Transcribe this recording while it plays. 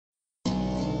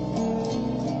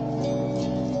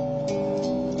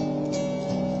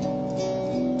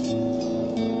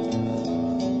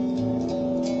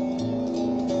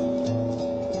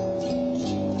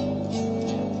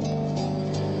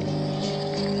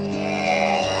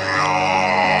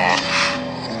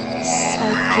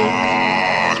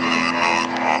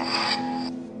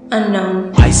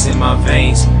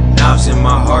knives in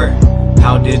my heart.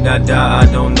 How did I die? I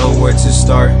don't know where to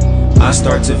start. I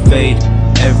start to fade,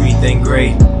 everything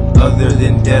great. Other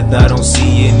than death, I don't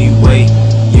see any way.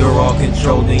 You're all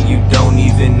controlled and you don't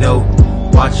even know.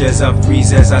 Watch as I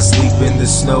freeze, as I sleep in the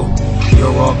snow.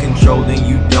 You're all controlled and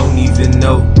you don't even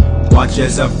know. Watch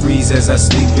as I freeze, as I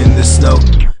sleep in the snow.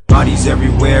 Bodies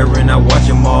everywhere and I watch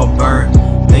them all burn.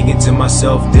 Thinking to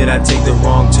myself, did I take the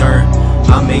wrong turn?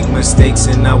 I make mistakes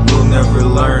and I will never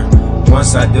learn.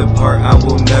 Once I depart, I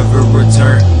will never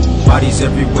return. Bodies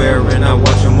everywhere and I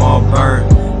watch them all burn.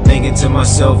 Thinking to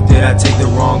myself, did I take the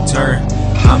wrong turn?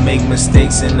 I make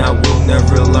mistakes and I will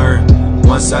never learn.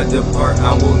 Once I depart,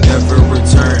 I will never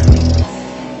return.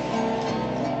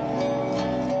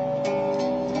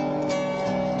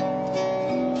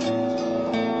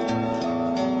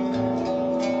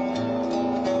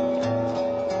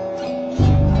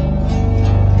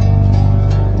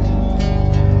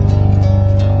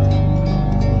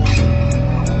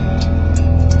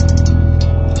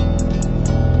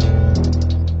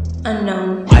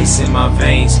 Unknown. Ice in my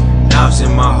veins, knives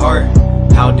in my heart.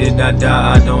 How did I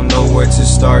die? I don't know where to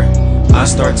start. I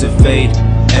start to fade,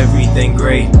 everything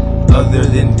great. Other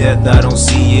than death, I don't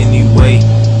see any way.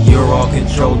 You're all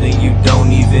controlled and you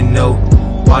don't even know.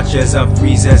 Watch as I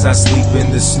freeze, as I sleep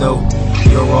in the snow.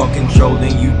 You're all controlled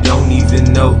and you don't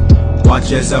even know.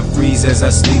 Watch as I freeze, as I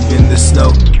sleep in the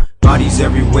snow. Bodies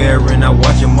everywhere and I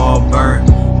watch them all burn.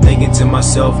 Thinking to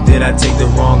myself, did I take the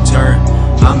wrong turn?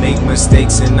 I make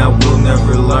mistakes and I will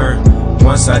never learn.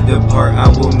 Once I depart, I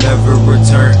will never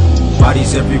return.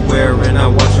 Bodies everywhere and I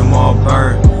watch them all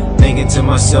burn. Thinking to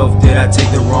myself, did I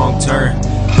take the wrong turn?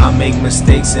 I make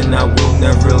mistakes and I will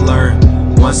never learn.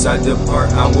 Once I depart,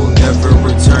 I will never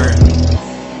return.